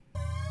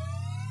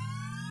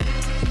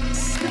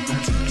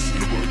Welcome to the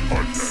Cinebud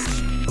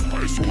Podcast, your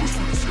high source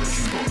for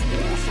discussion on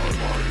horror,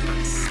 sci-fi, and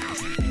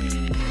fantasy. And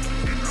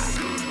now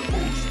here are your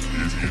hosts,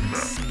 Izzy and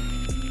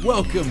Matt.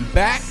 Welcome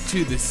back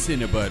to the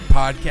Cinebud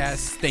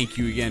Podcast. Thank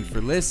you again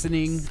for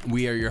listening.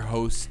 We are your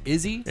hosts,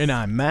 Izzy. And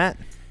I'm Matt.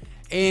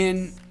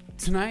 And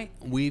tonight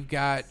we've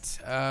got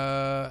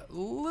a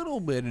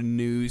little bit of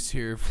news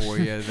here for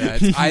you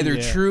that's either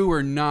Yeah. true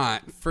or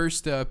not.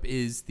 First up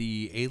is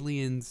the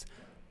Aliens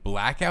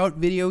Blackout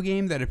video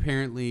game that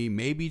apparently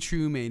may be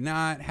true, may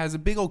not. Has a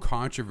big old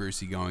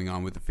controversy going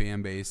on with the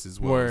fan base as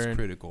well as Word.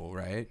 critical,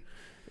 right?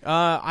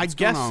 I What's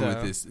guess going on so.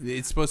 with this?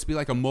 It's supposed to be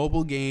like a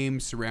mobile game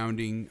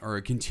surrounding or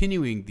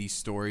continuing the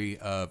story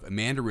of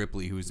Amanda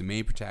Ripley, who is the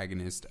main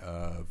protagonist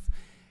of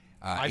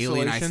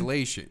Alien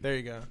Isolation. There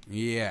you go.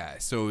 Yeah,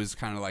 so it was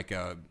kind of like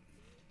a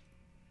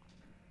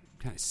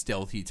kind of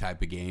stealthy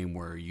type of game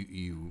where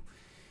you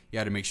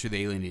had to make sure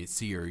the alien didn't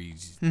see her. He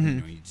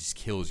just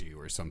kills you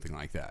or something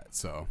like that.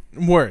 So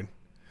Word.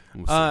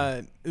 we'll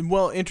see.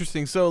 Well,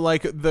 interesting. So,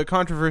 like, the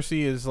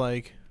controversy is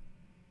like,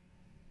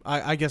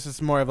 I guess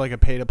it's more of like a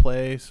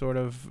pay-to-play sort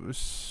of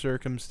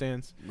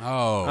circumstance.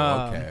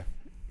 Okay.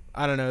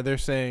 I don't know. They're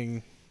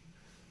saying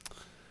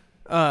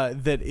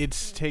that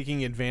it's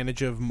taking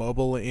advantage of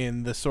mobile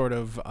in the sort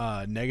of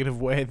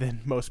negative way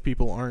that most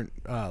people aren't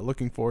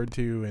looking forward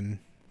to, and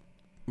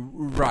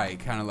Right,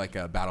 kind of like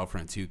a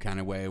Battlefront 2 kind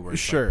of way where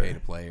it's Sure. like pay to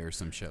play or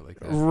some shit like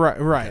that.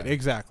 right, Okay.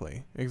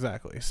 exactly.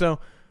 So,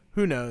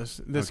 who knows?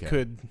 This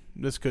Okay.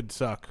 could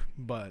suck,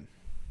 but.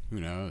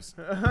 Who knows?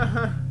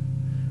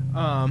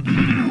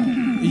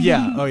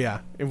 Yeah. Oh, yeah.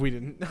 If we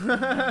didn't.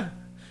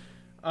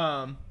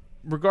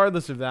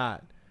 Regardless of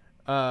that,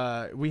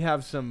 we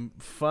have some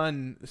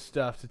fun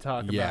stuff to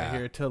talk Yeah. about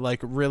here to like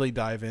really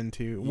dive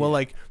into. Well, Yeah.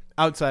 like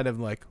outside of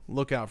like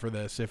look out for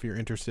this if you're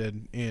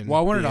interested in. Well,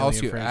 I wanted the to Alien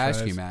also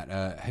ask you, franchise.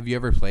 Matt, have you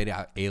ever played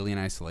Alien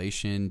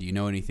Isolation? Do you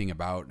know anything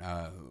about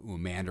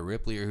Amanda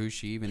Ripley or who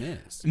she even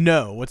is?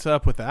 No, what's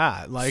up with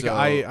that? Like, So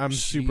I'm she-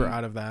 super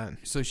out of that.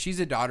 So she's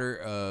a daughter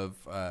of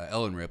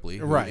Ellen Ripley,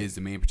 who Right. is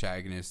the main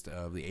protagonist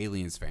of the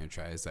Aliens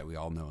franchise that we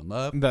all know and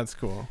love. That's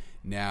cool.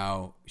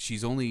 Now,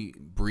 she's only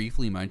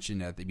briefly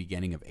mentioned at the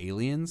beginning of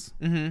Aliens,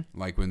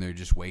 like when they're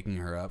just waking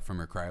her up from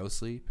her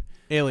cryosleep.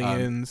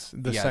 Aliens,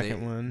 the Yeah,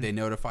 second they, one. They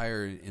notify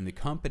her in the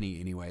company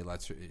anyway.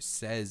 It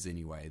says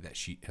anyway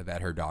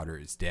that her daughter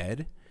is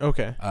dead.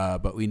 Okay.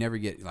 But we never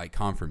get like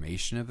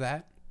confirmation of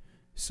that.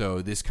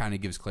 So this kind of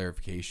gives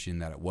clarification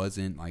that it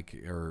wasn't like,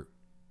 or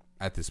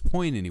at this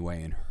point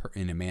anyway,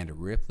 in Amanda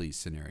Ripley's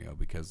scenario,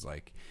 because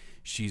like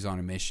she's on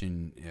a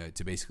mission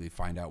to basically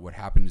find out what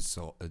happened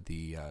to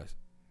the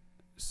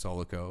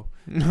Solico,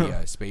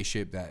 the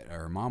spaceship that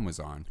her mom was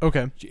on.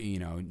 Okay. You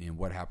know, and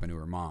what happened to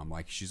her mom.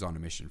 Like she's on a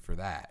mission for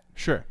that.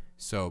 Sure.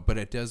 So, but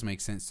it does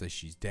make sense that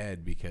she's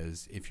dead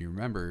because if you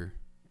remember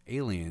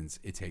Aliens,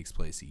 it takes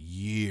place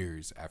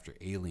years after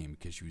Alien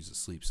because she was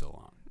asleep so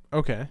long.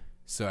 Okay.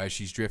 So as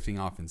she's drifting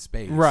off in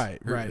space,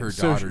 Right. her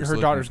So daughter's her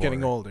looking daughter's for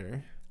getting her.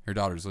 older. Her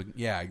daughter's looking,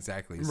 yeah,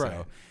 exactly. Right.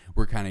 So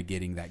we're kind of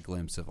getting that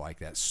glimpse of like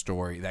that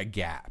story, that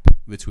gap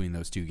between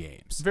those two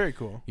games. Very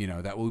cool. You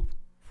know, that we'll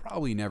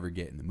probably never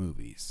get in the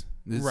movies.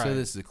 So Right.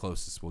 this is the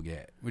closest we'll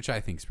get, which I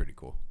think is pretty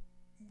cool.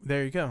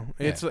 There you go.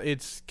 Yeah.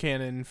 It's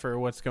canon for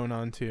what's going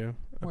on too.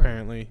 Word.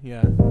 Apparently,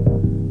 yeah.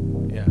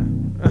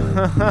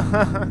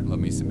 Love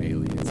me some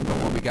Aliens. But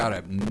what we got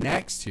up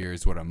next here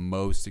is what I'm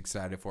most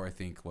excited for. I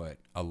think what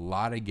a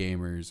lot of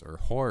gamers or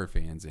horror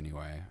fans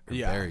anyway are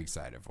Yeah. very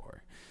excited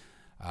for.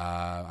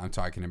 I'm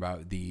talking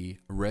about the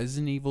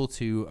Resident Evil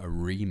 2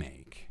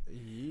 remake.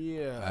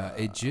 Yeah.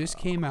 It just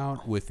came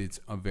out with its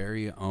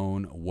very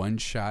own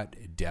one-shot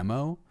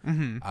demo.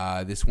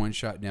 This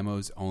one-shot demo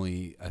is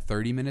only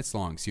 30 minutes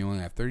long, so you only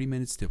have 30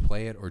 minutes to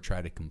play it or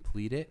try to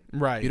complete it.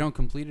 Right. If you don't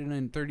complete it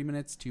in 30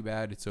 minutes, too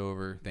bad. It's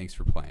over. Thanks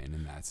for playing,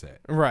 and that's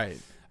it. Right.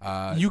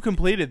 You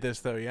completed this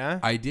though, yeah?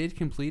 I did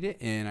complete it,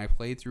 and I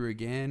played through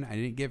again. I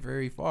didn't get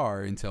very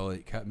far until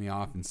it cut me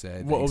off and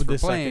said, What thanks was for the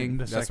playing.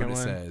 second That's what it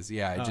one? says.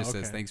 Yeah, it Oh, just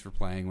says, okay. thanks for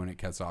playing when it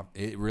cuts off.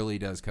 It really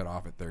does cut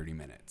off at 30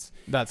 minutes.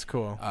 That's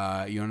cool.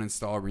 You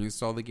uninstall,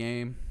 reinstall the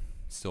game,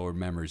 still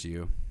remembers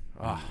you.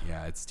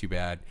 Yeah, it's too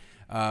bad.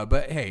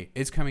 But hey,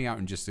 it's coming out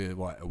in just a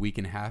week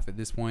and a half at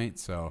this point,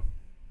 so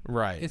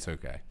Right. it's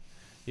okay.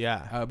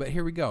 Yeah. But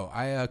here we go.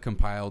 I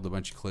compiled a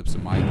bunch of clips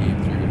of my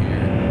game through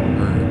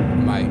here, or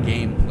my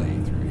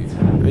gameplay through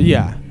here.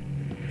 Yeah.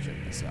 Check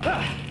this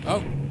out.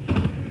 Oh.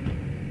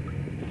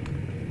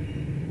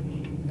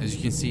 As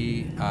you can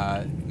see,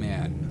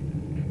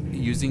 man,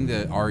 using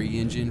the RE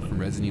engine from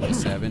Resident Evil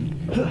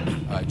 7,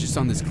 just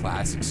on this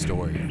classic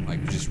story,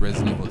 like just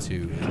Resident Evil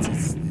 2,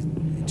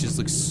 it just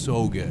looks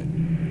so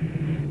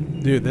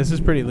good. Dude, this is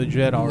pretty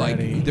legit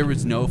already. Like, there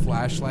was no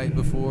flashlight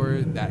before.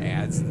 That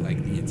adds,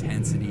 like, the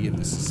intensity of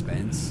the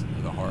suspense,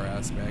 of the horror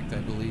aspect, I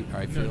believe, or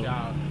I feel. No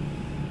doubt.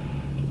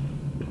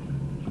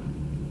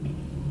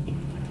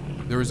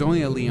 There was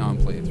only a Leon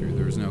playthrough.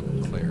 There was no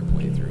Claire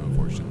playthrough,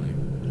 unfortunately.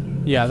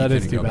 Yeah, that You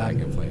is couldn't too go back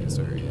bad. and play as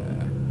her,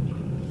 yeah.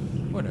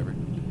 Whatever.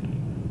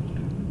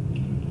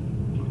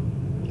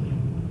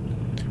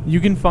 You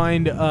can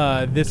find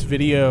this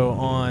video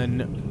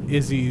on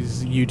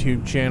Izzy's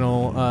YouTube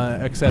channel,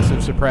 Excessive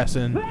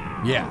Suppressant.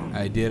 Yeah,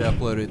 I did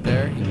upload it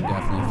there. You can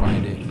definitely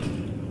find it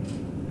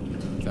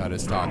without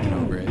us talking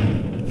over it.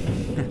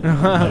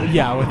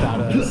 Yeah, without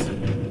us.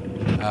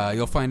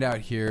 You'll find out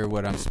here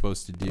what I'm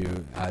supposed to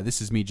do.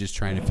 This is me just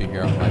trying to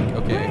figure out, like,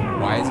 okay,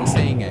 why is it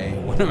saying A?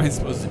 What am I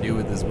supposed to do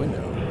with this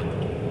window?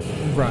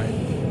 Right.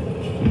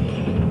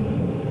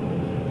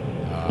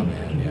 Oh,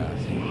 man, yeah.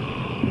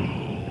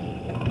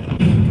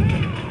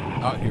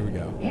 Oh, here we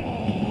go.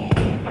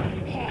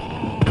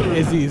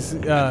 Izzy's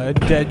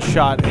dead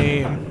shot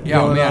aim.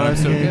 Yeah, oh, man, on I'm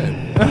so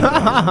here.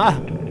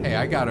 good. Hey,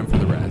 I got him for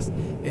the rest.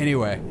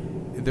 Anyway,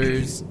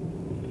 there's...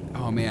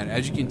 Oh, man,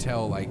 as you can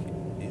tell, like,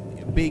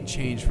 a big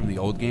change from the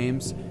old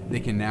games. They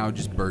can now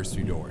just burst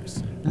through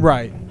doors.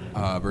 Right.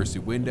 Burst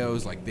through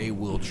windows. Like, they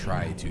will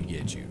try to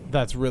get you.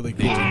 That's really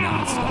They cool. do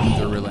not stop.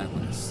 They're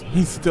relentless.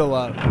 He's still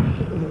up.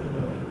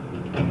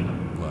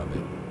 Love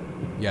it.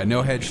 Yeah,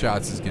 no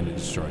headshots is going to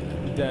destroy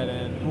them. Dead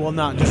end. Well,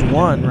 not just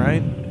one,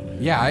 right?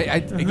 Yeah, I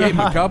gave him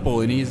a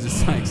couple, and he's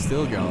just, like,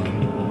 still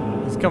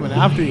going. He's coming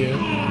after you.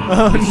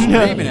 Oh, He's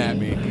no. screaming at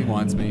me. He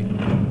wants me.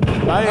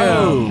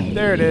 Oh,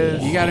 there it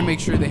is. You got to make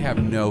sure they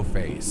have no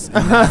face.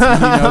 And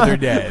that's when you know they're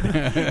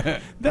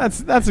dead.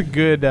 That's a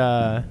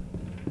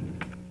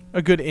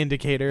good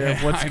indicator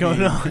of what's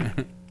going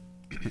on.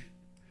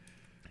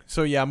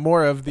 So yeah,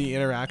 more of the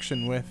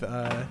interaction with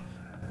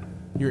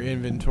your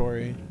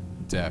inventory.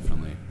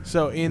 Definitely.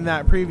 So in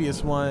that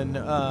previous one,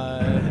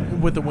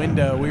 with the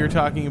window, we were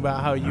talking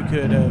about how you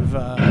could have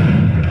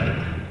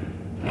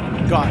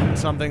gotten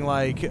something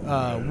like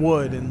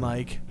wood and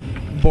like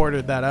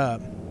boarded that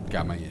up.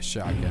 Got my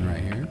shotgun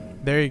right here.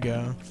 There you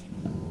go.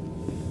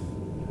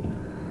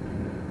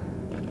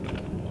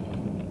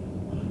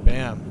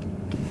 Bam.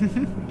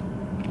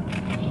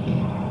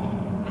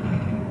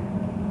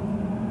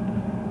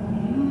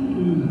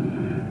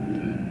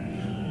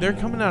 They're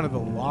coming out of the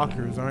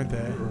lockers, aren't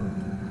they?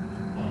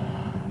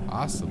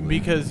 Awesome.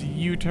 Because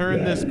you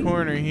turn this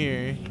corner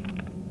here,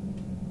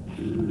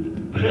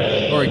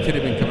 Or he could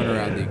have been coming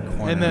around the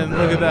corner. and then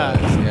look at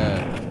that.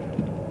 Yeah.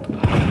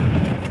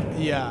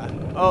 Yeah.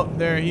 Oh,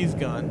 there, he's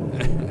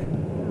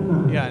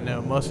gone. Yeah,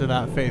 no, most of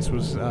that face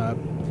was,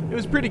 it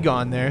was pretty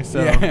gone there,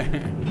 so Yeah.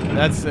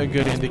 that's a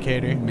good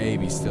indicator.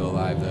 Maybe still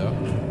alive, though.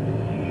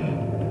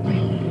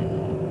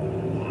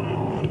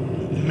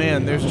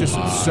 Man, there's just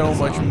so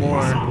much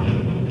more.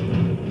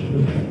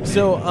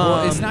 So,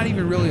 Well, it's not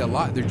even really a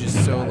lot. They're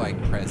just so, like,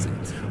 present.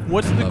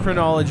 what's the Love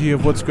chronology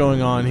of what's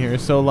going on here?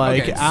 So,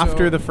 like, Okay,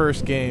 after so- the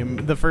first game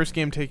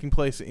taking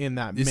place in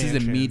that This mansion.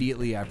 is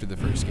immediately after the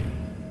first game.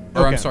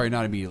 Or, Okay. I'm sorry,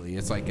 not immediately.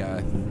 It's like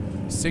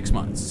 6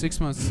 months.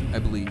 6 months, I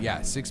believe.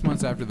 Yeah, 6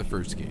 months after the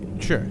first game.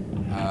 Sure.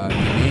 The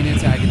main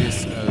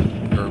antagonist,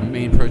 or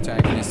main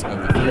protagonist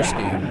of the first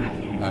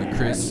game,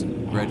 Chris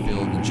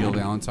Redfield and Jill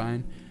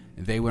Valentine,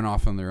 they went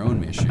off on their own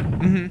mission.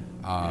 Mm-hmm.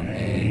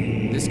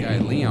 And this guy,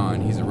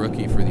 Leon, he's a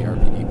rookie for the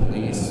RPD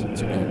police,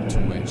 to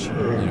which,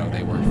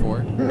 they work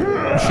for.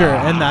 Sure,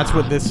 and that's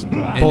what this And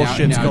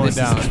bullshit's now going this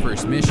down. is his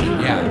first mission.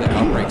 Yeah, the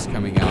outbreak's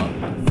coming out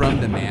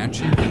from the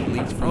mansion. It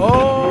leaked from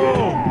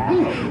Oh!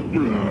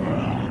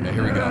 Yeah,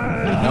 here we go.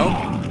 Nope.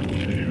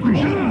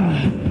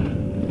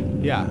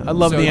 Yeah, I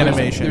love So the there's-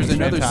 animation. There's It's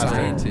another fantastic.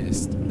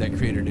 scientist that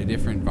created a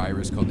different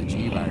virus called the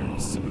G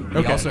virus. He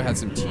Okay. also had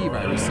some T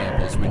virus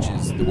samples, which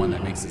is the one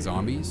that makes the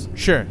zombies.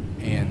 Sure.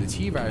 And the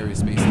T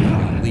virus basically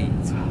got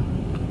leaked.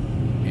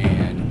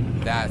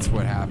 And that's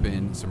what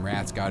happened. Some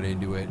rats got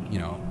into it,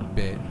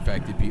 bit,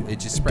 infected people. It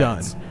just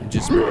spreads. Done. It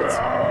just spreads.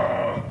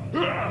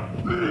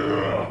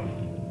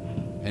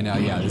 And now,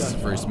 yeah, this is the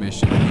first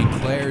mission. And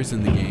Claire's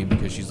in the game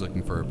because she's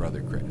looking for her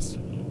brother Chris.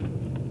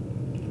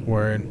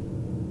 Word.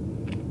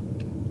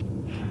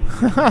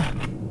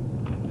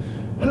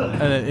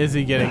 And then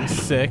Izzy getting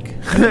sick.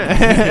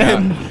 Yeah.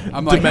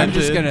 I'm like, I'm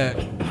just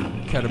demented.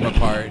 gonna cut them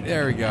apart.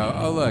 There we go.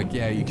 Oh look,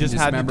 yeah, you can Just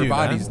had to dismember do that.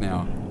 bodies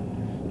now.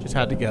 Just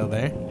had to go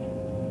there.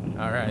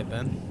 All right,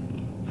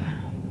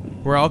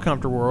 then. We're all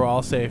comfortable. We're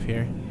all safe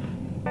here.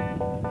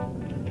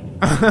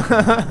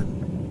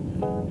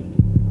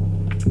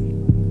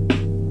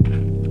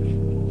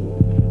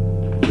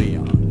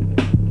 Leon.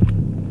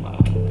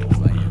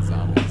 Slaying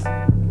zombies.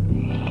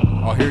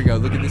 Oh, here we go.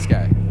 Look at this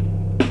guy.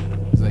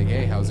 He's like,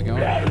 hey, how's it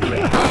going?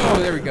 Oh,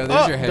 there we go.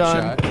 There's Oh, your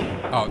done.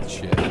 headshot. Oh,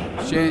 shit.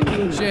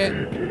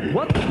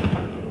 What?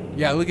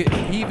 Yeah, look at.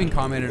 He even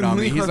commented on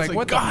me. He's Leon's like, like,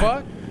 what "God, the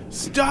fuck?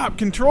 Stop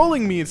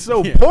controlling me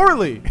so Yeah.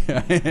 poorly.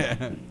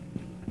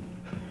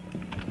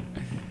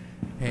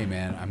 Hey,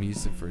 man, I'm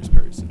used to first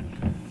person.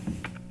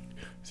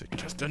 It's like,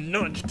 just a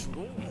nudge to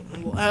the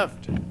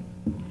left.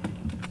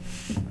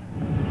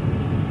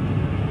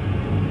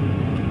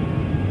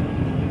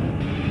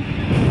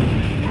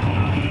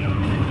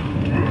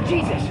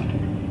 Jesus!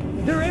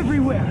 They're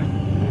everywhere!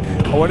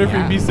 I wonder if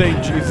Yeah. he'd be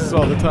saying Jesus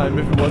all the time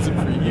if it wasn't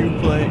for you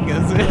playing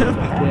as him.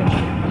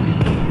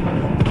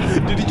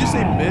 Did he just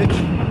say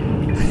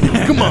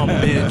bitch? Come on,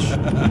 bitch.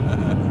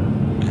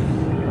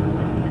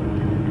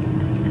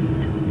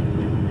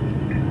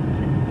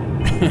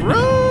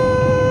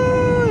 Run!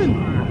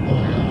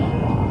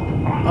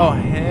 Oh,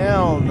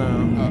 hell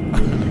no.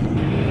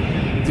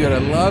 Dude, I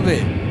love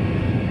it. You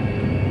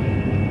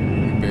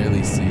can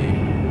barely see.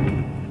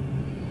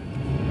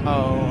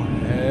 Oh,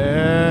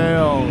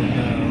 hell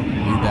no.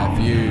 Need that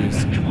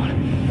fuse.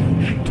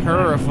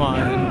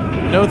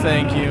 Terrifying. No,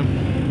 thank you.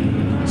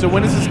 So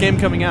when is this game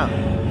coming out?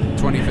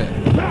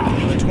 25th.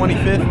 The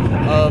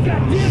 25th of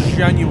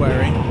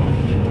January.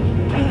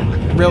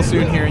 Real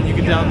soon here, and you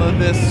can download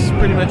this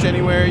pretty much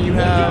anywhere you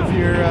have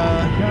your.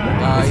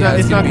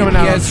 It's not coming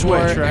out on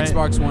Switch, right?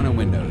 Xbox One, and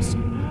Windows.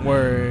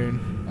 Word.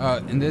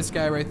 And this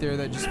guy right there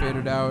that just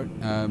faded out,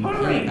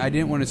 I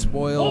didn't want to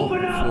spoil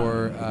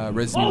for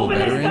Resident Evil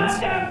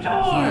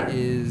veterans.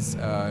 He is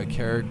a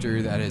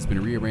character that has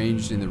been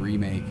rearranged in the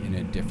remake in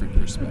a different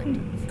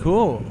perspective.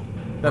 Cool.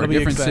 That'll Or a be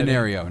different exciting.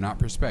 scenario, not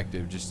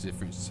perspective, just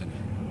different scenario.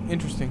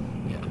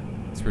 Interesting.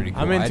 Yeah, it's pretty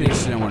cool. I'm into I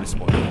just it. didn't want to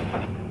spoil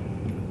it.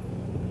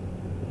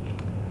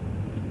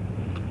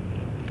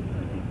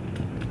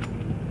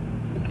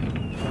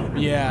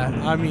 Yeah,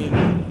 I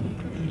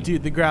mean,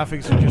 dude, the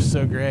graphics are just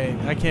so great.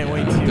 I can't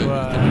wait The to.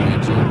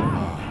 dimension. Oh,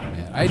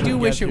 man. I do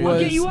wish it I'll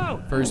was get you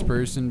out. first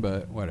person,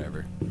 but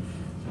whatever.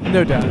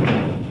 No doubt.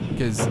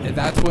 Because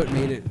that's what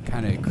made it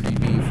kind of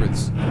creepy for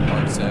this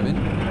Part 7.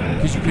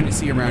 Because you couldn't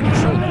see around your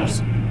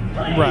shoulders.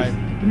 Right.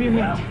 Give me your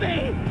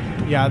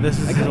hand. Yeah, this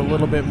is a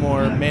little bit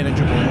more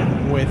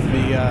manageable with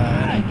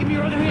the Give me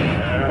your other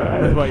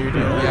hand. with what you're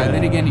doing. Yeah, and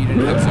then again, you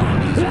didn't have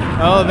zombies.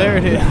 Oh, there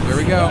it is. There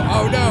we go.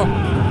 Oh,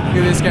 no.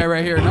 Look at this guy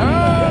right here. No.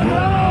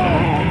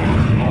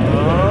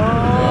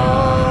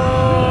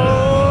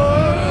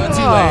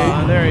 Too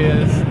Oh, late. there he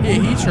is.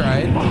 Yeah, he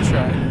tried. He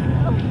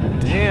tried.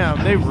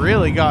 Damn, they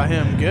really got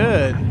him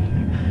good.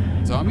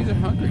 Zombies are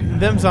hungry.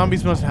 Them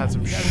zombies must have had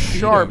some feed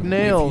sharp 'em. If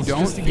you nails don't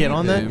just to get feed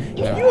on that. them,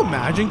 Can no. you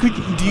imagine?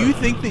 Do you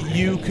think that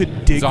you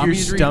could dig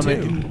Zombies your read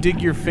stomach, too.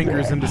 dig your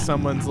fingers into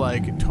someone's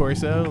like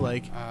torso?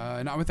 Like,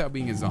 Not without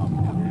being a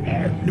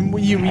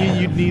zombie.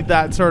 you'd need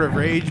that sort of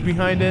rage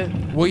behind it.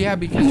 Well, yeah,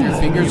 because your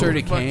fingers are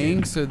Fuck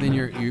decaying, so then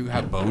you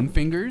have bone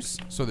fingers,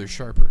 so they're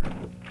sharper.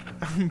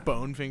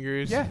 Bone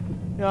fingers. Yeah.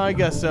 Yeah, I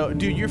guess so.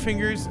 Dude, your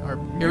fingers are.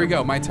 Here we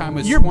go. My time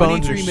was Your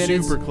bones 23 are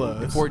minutes, super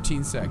close.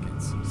 14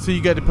 seconds. So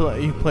you got to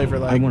play. You play for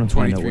like. I want to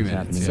find out 23 what's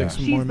minutes, happening. yeah. 6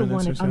 She's more the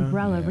minutes one or at so.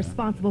 Umbrella Yeah.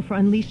 responsible for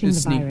unleashing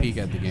Just the sneak virus. peek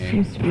at the game.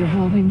 Seems to be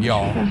evolving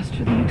Y'all.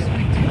 faster than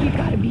expected. You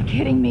gotta be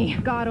kidding me.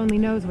 God only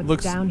knows what's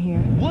Looks- down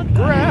here.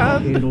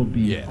 Grab It'll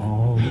be Yeah.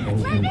 all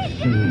over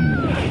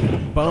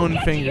soon. bone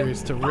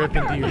fingers to rip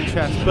into your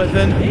chest, but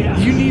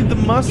then you need the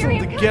muscle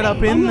to get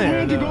up in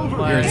there. Though. You're a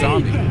Like-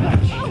 zombie.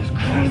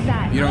 Who's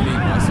that? You don't need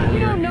muscle. You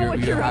You're, don't know you're, what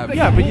you you're have up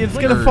Yeah, but it's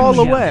gonna urge. fall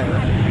away,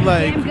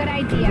 like Damn good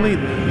idea.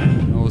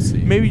 completely. We'll see.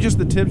 Maybe just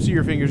the tips of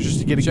your fingers just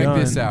to get it Check going.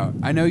 this out.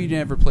 I know you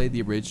never played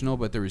the original,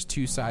 but there was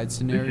 2 side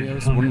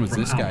scenarios. One was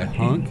this guy,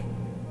 Hunk.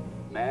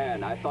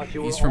 Man, I thought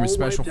you were He's from all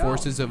Special wiped out.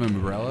 Forces of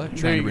Umbrella,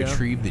 trying to you go.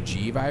 retrieve the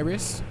G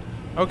virus,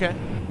 Okay.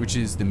 which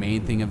is the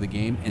main thing of the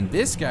game. And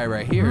this guy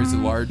right here is a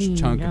large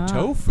chunk of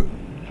tofu.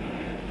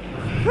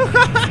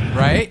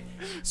 Right?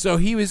 So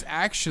he was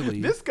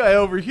actually This guy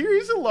over here,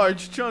 he's a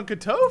large chunk of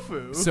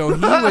tofu. so he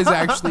was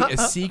actually a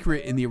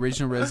secret in the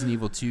original Resident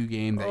Evil 2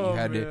 game that you Oh,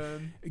 had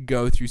man. to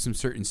go through some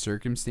certain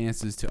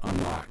circumstances to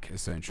unlock,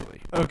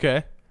 essentially.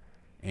 Okay.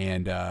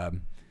 And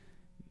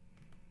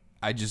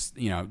I just,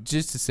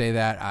 just to say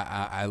that,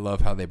 I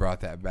love how they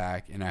brought that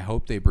back, and I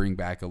hope they bring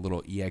back a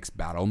little EX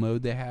battle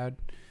mode they had.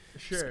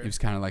 Sure. It was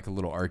kind of like a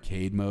little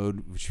arcade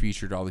mode, which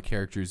featured all the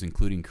characters,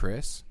 including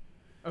Chris.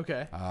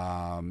 Okay.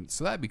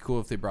 So that'd be cool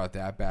if they brought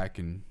that back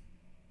and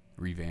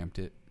revamped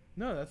it.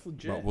 No, that's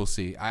legit. But we'll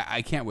see.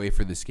 I can't wait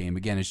for this game.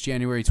 Again, it's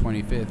January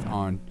 25th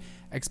on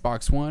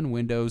Xbox One,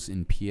 Windows,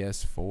 and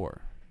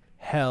PS4.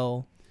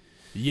 Hell.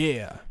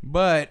 Yeah.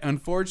 But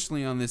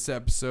unfortunately, on this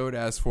episode,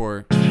 as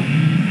for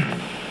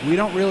we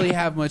don't really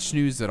have much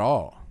news at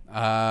all.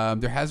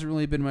 There hasn't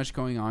really been much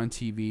going on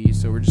TV,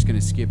 so we're just going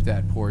to skip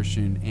that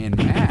portion. And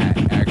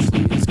Matt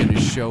actually is going to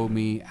show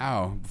me,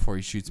 before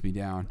he shoots me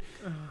down,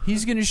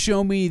 he's going to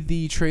show me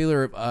the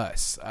trailer of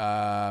Us.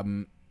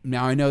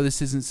 Now, I know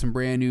this isn't some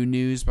brand new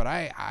news, but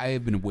I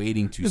have been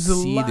waiting to It's a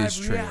see live this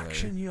trailer.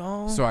 reaction,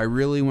 y'all. So I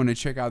really want to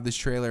check out this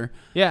trailer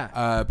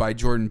Yeah. by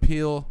Jordan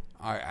Peele.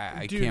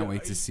 I Dude, can't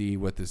wait to see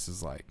what this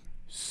is like.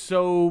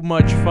 So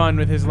much fun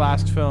with his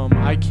last film.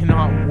 I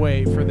cannot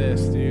wait for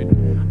this, dude.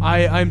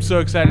 I'm so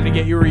excited to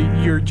get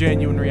your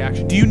genuine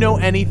reaction. Do you know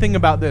anything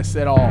about this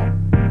at all?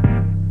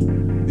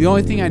 The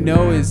only thing I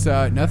know is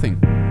nothing.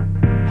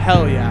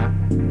 Hell yeah.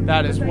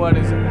 That is what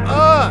is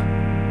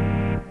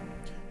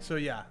So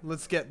yeah,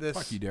 let's get this.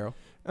 Fuck you,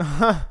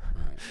 Daryl.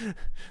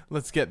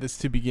 Let's get this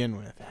to begin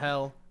with.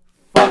 Hell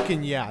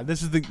fucking yeah.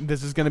 This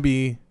is going to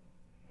be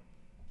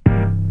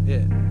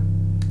it.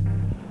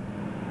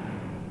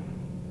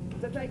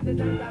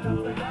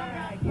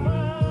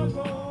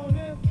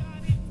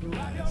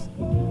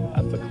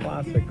 That's a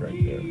classic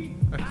right there.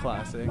 A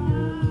classic.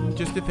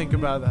 Just to think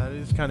about that,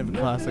 it's kind of a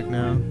classic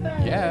now.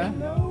 Yeah.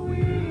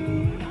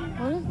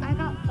 What does I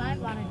got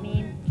 5 on it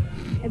mean?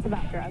 It It's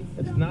about drugs.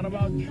 It's not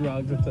about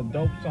drugs. It's a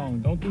dope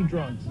song. Don't do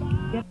drugs.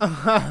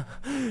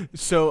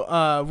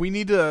 So we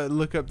need to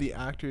look up the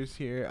actors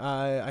here.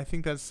 I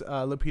think that's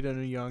Lupita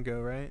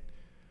Nyong'o, right?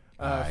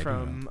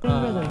 From There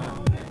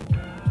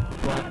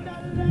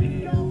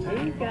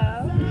you go.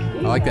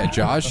 I like that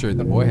Jaws shirt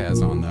the boy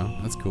has on though.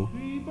 That's cool.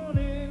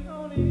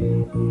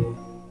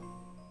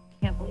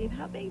 Can't believe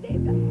how big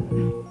they've got.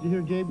 You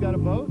hear Gabe got a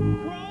boat?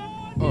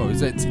 Oh, is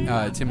that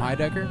Tim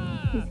Heidecker?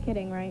 He's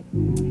kidding, right?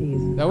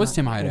 That was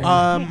Tim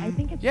Heidecker. Hey, I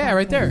think it's Yeah,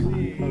 right there.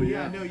 Oh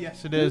yeah, no,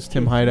 yes, it is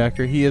Tim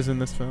Heidecker. He is in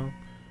this film.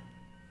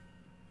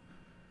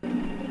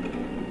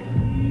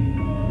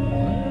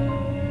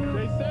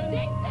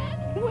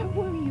 Where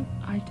were you?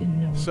 I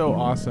didn't know. So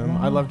awesome.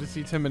 I love to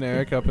see Tim and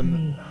Eric up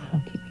in.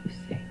 I'll keep you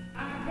safe.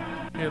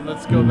 Here,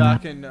 let's go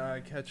back and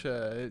catch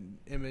a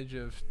image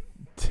of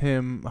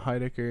Tim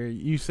Heidecker.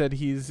 You said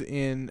he's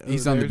in.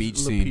 He's on the beach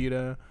scene.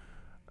 Lupita.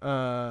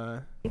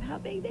 How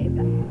big they've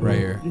got. Right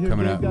here, You hear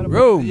coming Gabe up. got a-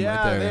 Boom!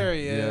 Yeah, right there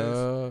he is.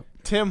 Yup.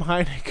 Tim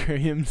Heidecker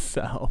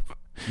himself.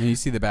 And you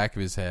see the back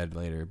of his head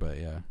later, but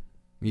yeah,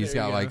 he's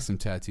There you got go. like some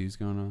tattoos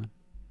going on.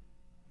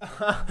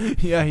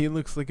 Yeah, he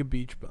looks like a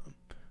beach bum.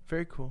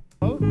 Very cool.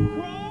 He's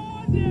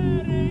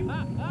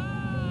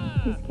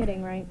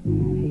kidding, right?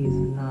 He's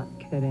not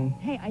kidding.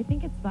 Hey, I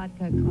think it's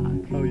vodka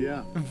o'clock. Oh,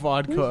 yeah.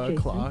 Vodka Who's Jason?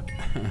 o'clock.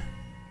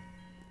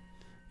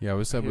 Yeah,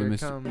 what's up Here with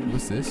it Mr. comes.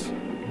 What's this?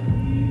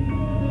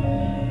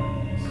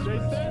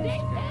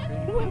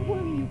 Where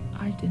were you?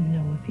 I didn't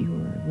know if you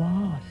were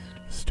lost.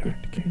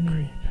 Starting to get Me,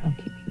 creepy. I'll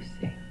keep you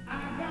safe.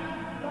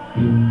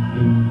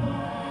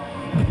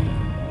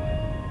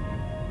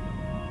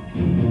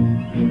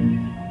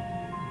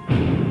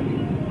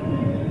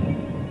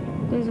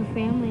 There's a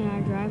family in our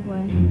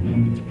driveway.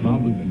 It's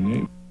probably the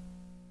neighbor.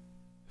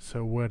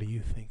 So what do you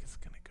think is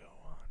gonna go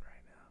on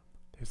right now?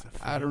 There's a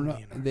I don't know.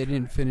 family in our They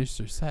didn't finish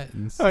their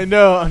sentence. I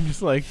know. I'm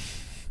just like,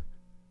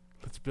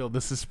 let's build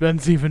the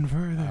suspense even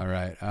further. All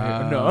right.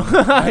 No.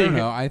 I don't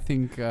know. I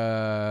think.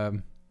 At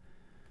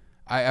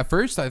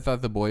first I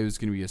thought the boy was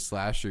going to be a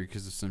slasher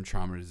because of some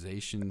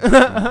traumatization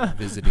from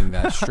visiting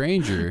that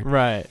stranger,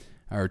 Right.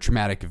 or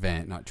traumatic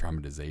event, not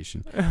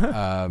traumatization.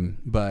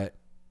 But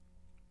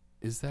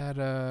is that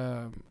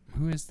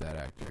who is that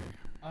actor?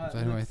 Is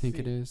that who I think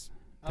it is?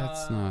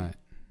 That's not.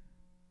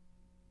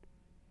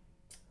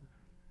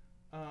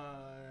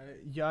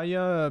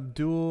 Yahya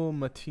Abdul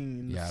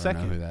Mateen. Yeah, I don't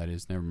second. know who that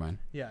is. Never mind.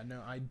 Yeah,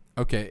 no, I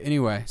Okay.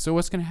 Anyway, so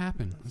what's gonna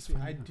happen? let's Let's see.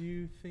 find I out.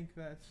 do think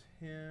that's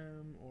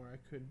him, or I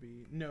could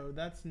be. No,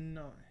 that's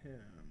not him.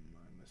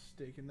 I'm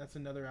mistaken. That's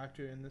another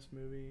actor in this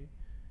movie.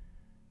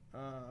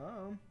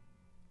 Is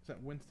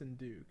that Winston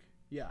Duke?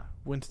 Yeah,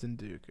 Winston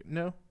Duke.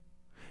 No.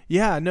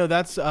 Yeah, no,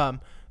 that's M'Baku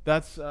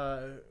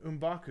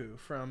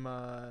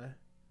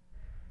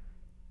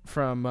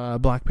from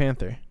Black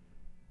Panther.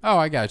 Oh,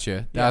 I got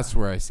you. That's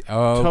where I see.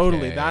 Oh,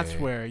 Totally, that's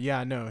where.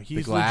 Yeah, no,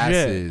 he's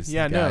glasses. legit.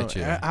 Yeah, Gotcha.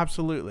 no,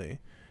 absolutely.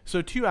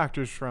 So two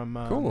actors from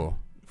Cool.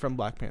 from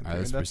Black Panther. All right,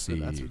 let's that's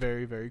proceed.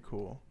 very, very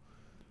cool.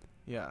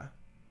 Yeah.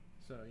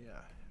 So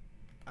yeah,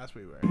 as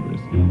we were.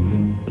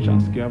 But y'all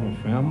scared of a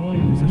family?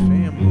 There's a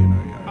family in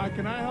our yard. Hi,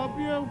 can I help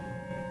you?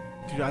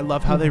 Dude, I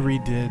love how they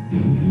redid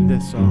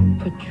this song.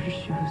 Put your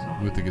shoes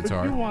on. With the If you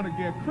guitar. want to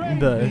get crazy,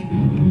 The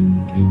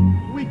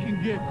we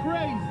can get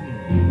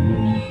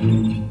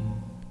crazy.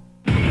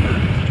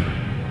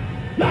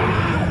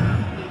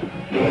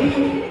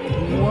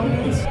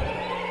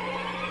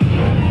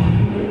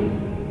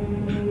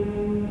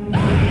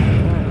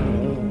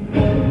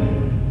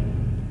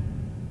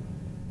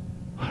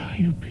 What are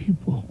you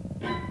people?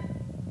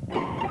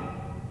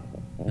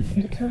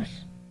 It's us.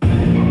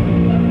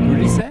 What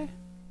did he say?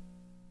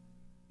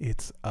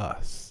 It's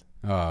Us,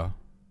 Oh,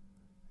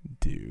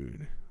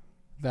 dude.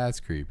 that's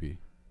creepy.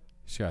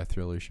 She's got a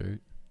Thriller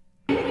shirt.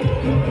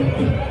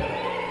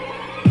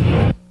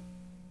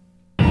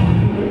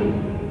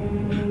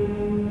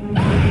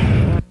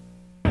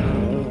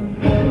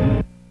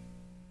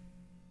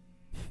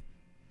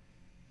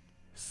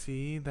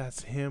 See,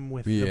 that's him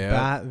with Yeah. the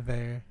bat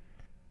there.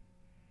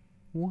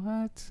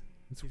 What?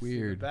 That's You see the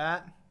weird.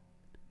 bat.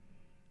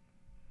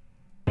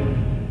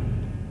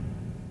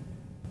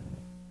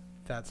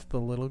 That's the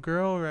little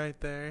girl right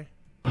there.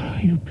 What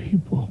are you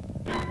people?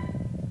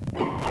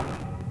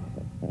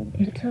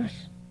 It's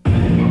us.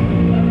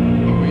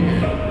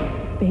 Weird.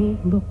 They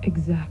look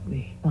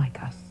exactly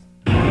like us.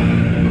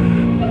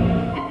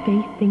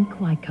 They think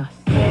like us.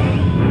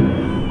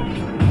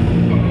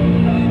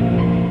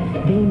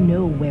 They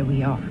know where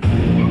we are.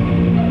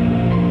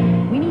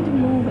 We need to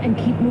move and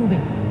keep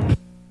moving.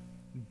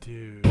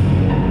 Dude.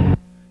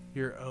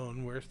 Your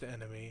own worst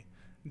enemy.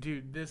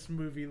 Dude, this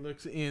movie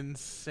looks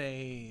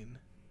insane.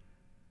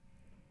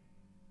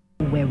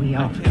 Where we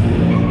are.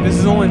 This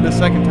is only the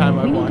second time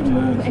I've We need watched to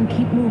move this. and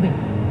keep moving.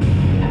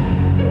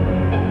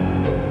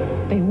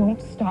 They won't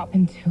stop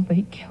until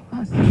they kill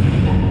us.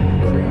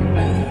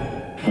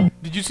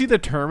 Did you see the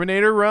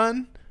Terminator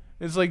run?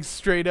 It's like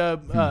straight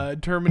up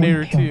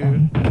Terminator Don't kill 2.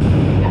 them.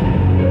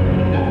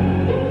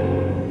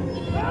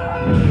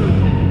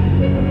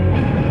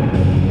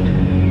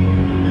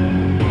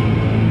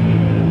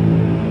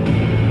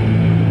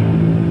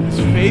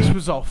 face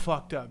was all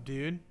fucked up,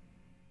 dude.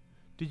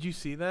 Did you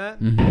see that?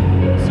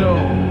 Mm-hmm. So,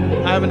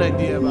 I have an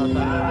idea about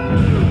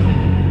that.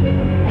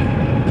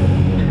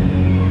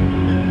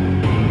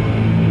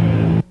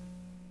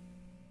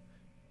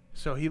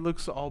 So, he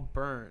looks all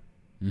burnt.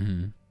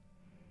 Mm-hmm.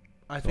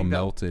 I All think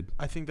melted.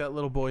 I think that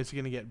little boy's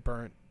going to get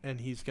burnt, and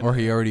he's going to... Or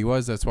he already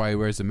was. That's why he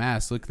wears a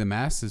mask. Look, the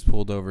mask is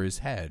pulled over his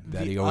head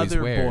that he always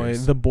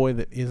wears. The boy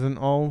that isn't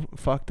all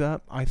fucked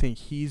up, I think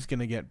he's going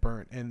to get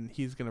burnt, and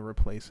he's going to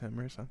replace him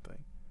or something.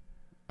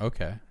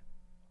 Okay.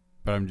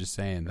 But I'm just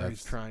saying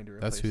He's trying to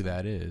that's who replace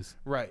him. that is.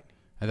 Right.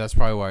 And that's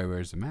probably why he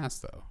wears a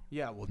mask, though.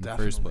 Yeah, well, in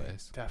definitely. the first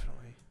place.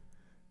 Definitely.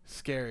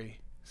 Scary.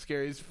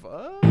 Scary as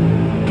fuck.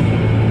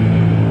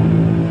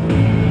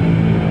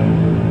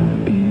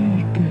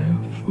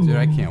 Dude,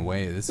 I can't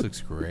wait. This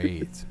looks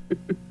great.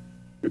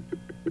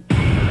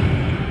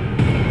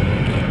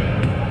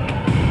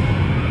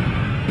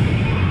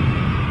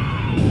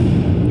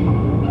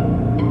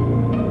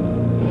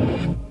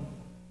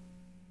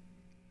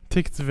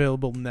 Tickets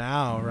available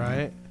now,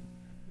 right?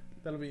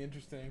 That'll be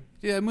interesting.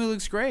 Yeah, that movie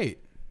looks great.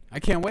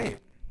 I can't wait.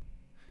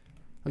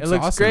 It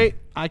looks awesome. great.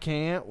 I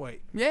can't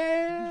wait.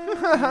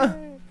 Yeah.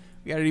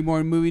 We got any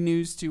more movie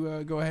news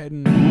to go ahead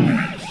and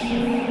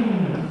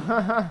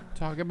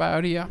talk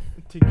about here?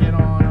 To get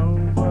on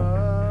over.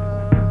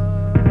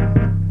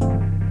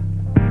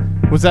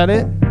 Was that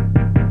it?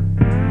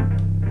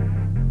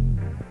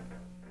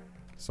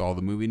 That's all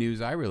the movie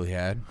news I really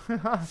had.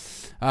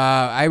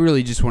 I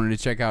really just wanted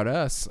to check out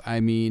Us.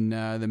 I mean,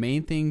 the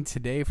main thing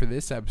today for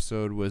this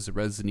episode was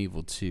Resident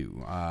Evil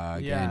 2.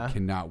 Again,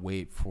 cannot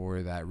wait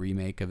for that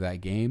remake of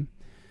that game.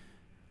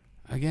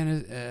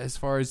 Again, as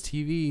far as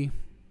TV,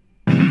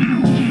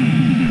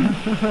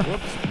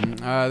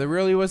 there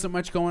really wasn't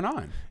much going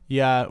on.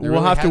 Yeah, There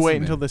we'll really have to hasn't wait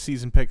been. until the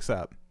season picks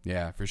up.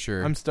 Yeah, for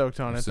sure. I'm stoked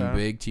on it, Some though.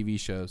 big TV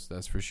shows,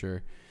 that's for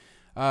sure.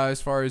 As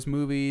far as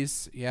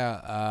movies, we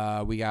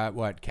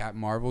got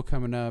Captain Marvel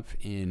coming up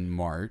in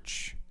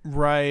March.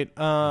 Right.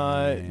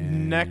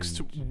 And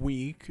Next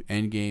week.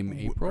 Endgame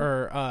April.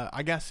 Or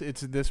I guess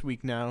it's this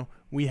week now.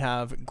 We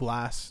have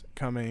Glass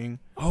coming.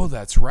 Oh,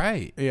 that's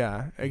right.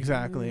 Yeah,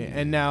 exactly.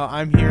 And now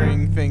I'm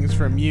hearing things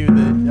from you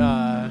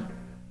that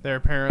there are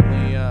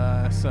apparently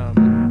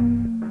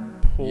some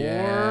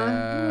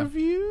poor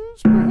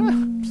reviews,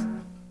 perhaps.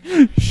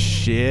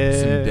 Shit.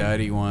 Some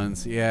duddy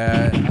ones.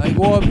 Yeah.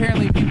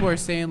 Apparently people are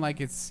saying it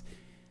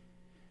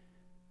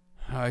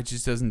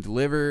just doesn't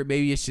deliver.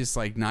 Maybe it's just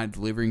not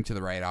delivering to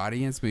the right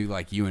audience. Maybe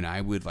you and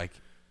I would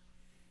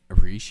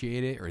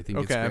appreciate it or think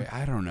it's great.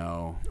 I don't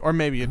know. Or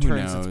maybe it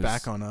turns its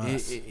back on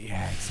us.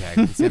 Yeah,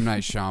 exactly. It's M.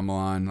 Night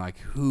Shyamalan.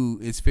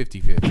 It's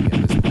 50-50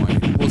 at this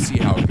point. We'll see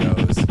how it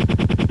goes.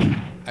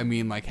 I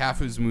mean, half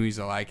of his movies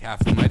I like,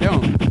 half of them I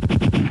don't.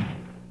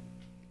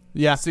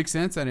 Yeah. Sixth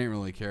Sense I didn't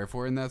really care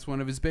for, and that's one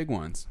of his big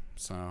ones.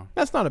 So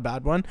that's not a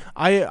bad one.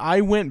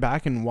 I went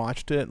back and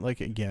watched it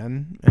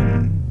again,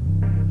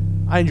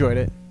 and I enjoyed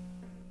it.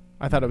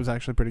 I thought it was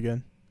actually pretty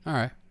good. All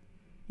right.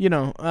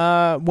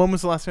 When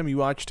was the last time you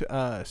watched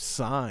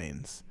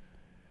Signs?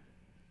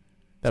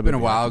 It's been a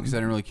while because I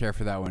didn't really care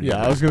for that one.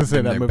 Yeah, I was going to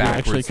say that movie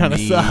actually kind of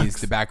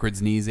sucks. The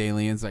backwards knees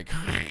aliens,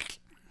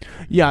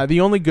 Yeah, the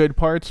only good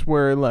parts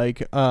were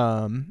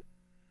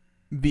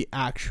the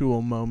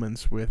actual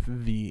moments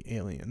with the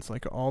aliens.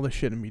 All the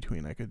shit in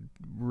between I could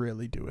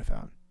really do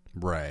without.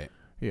 Right.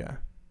 Yeah.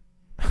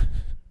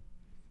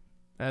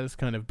 That is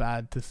kind of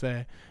bad to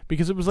say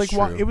because it was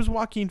it was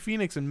Joaquin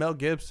Phoenix and Mel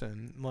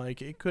Gibson.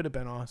 It could have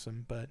been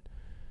awesome, but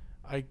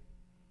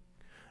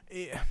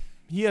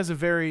he has a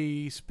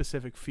very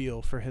specific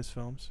feel for his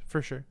films,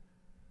 for sure.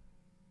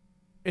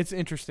 It's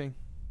interesting,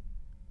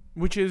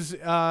 which is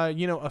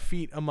a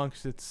feat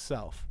amongst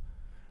itself.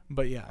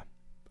 But yeah,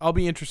 I'll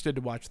be interested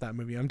to watch that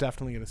movie. I'm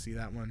definitely going to see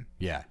that one.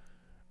 Yeah.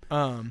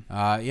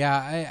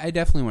 I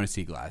definitely want to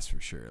see Glass for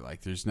sure.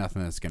 There's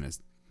nothing that's going to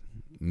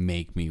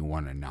make me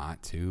want to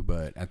not to,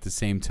 but at the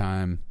same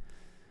time,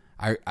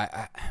 I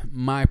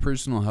my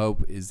personal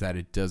hope is that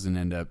it doesn't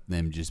end up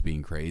them just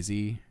being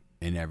crazy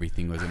and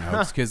everything was a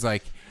hoax because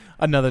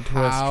another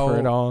twist for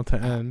it all to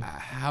end.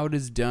 How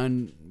does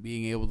Dunn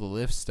being able to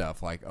lift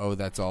stuff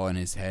that's all in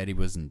his head, he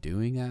wasn't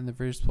doing that in the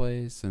first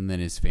place, and then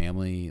his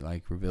family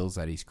reveals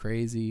that he's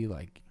crazy?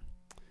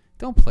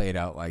 Don't play it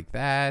out like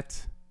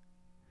that.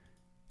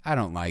 I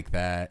don't like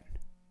that.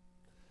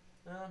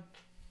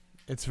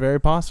 It's very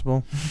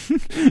possible.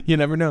 You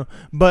never know.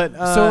 But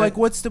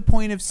what's the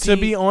point of seeing?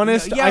 To be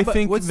honest, I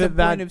think what's the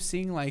point of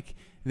seeing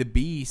the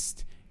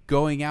Beast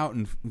going out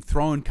and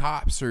throwing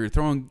cops or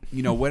throwing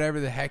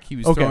whatever the heck he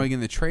was throwing in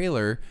the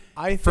trailer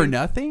for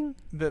nothing?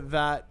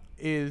 That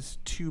is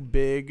too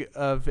big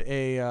of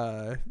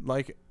a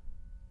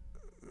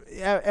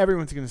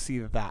everyone's going to see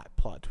that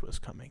plot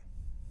twist coming.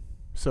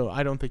 So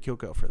I don't think you'll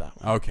go for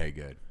that one. Okay,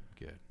 good.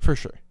 For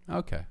sure.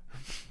 Okay.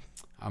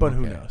 But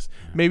who knows?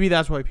 Maybe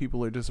that's why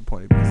people are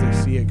disappointed because they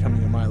see it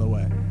coming a mile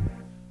away.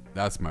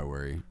 That's my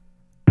worry.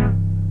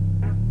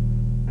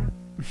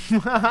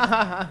 All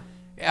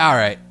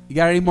right. You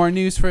got any more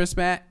news for us,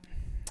 Matt?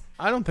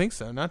 I don't think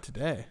so. Not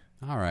today.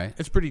 All right.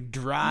 It's pretty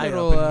dry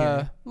Little, up in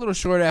here. little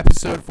short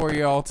episode for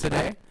you all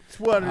today. It's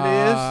what it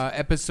is.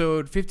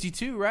 Episode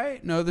 52,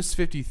 right? No, this is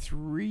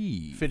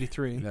 53.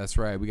 53. That's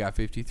right. We got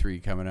 53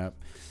 coming up.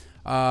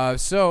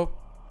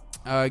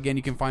 Again,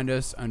 you can find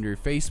us under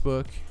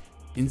Facebook,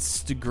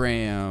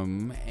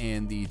 Instagram,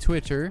 and the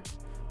Twitter,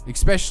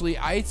 especially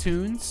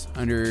iTunes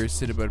under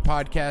Cinnabud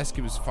Podcast.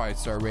 Give us a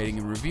 5-star rating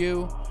and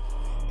review.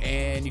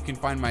 And you can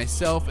find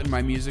myself and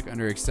my music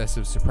under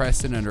Excessive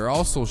Suppressant under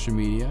all social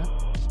media.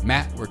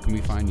 Matt, where can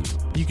we find you?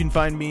 You can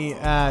find me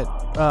at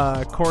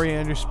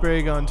Coriander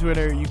Sprig on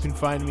Twitter. You can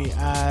find me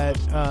at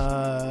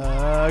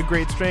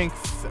Great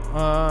Strength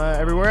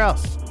everywhere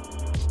else.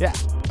 Yeah.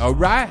 All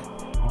right.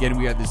 Again,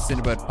 we got the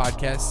Cinnabud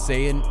Podcast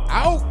saying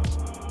out.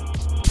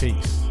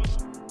 Peace.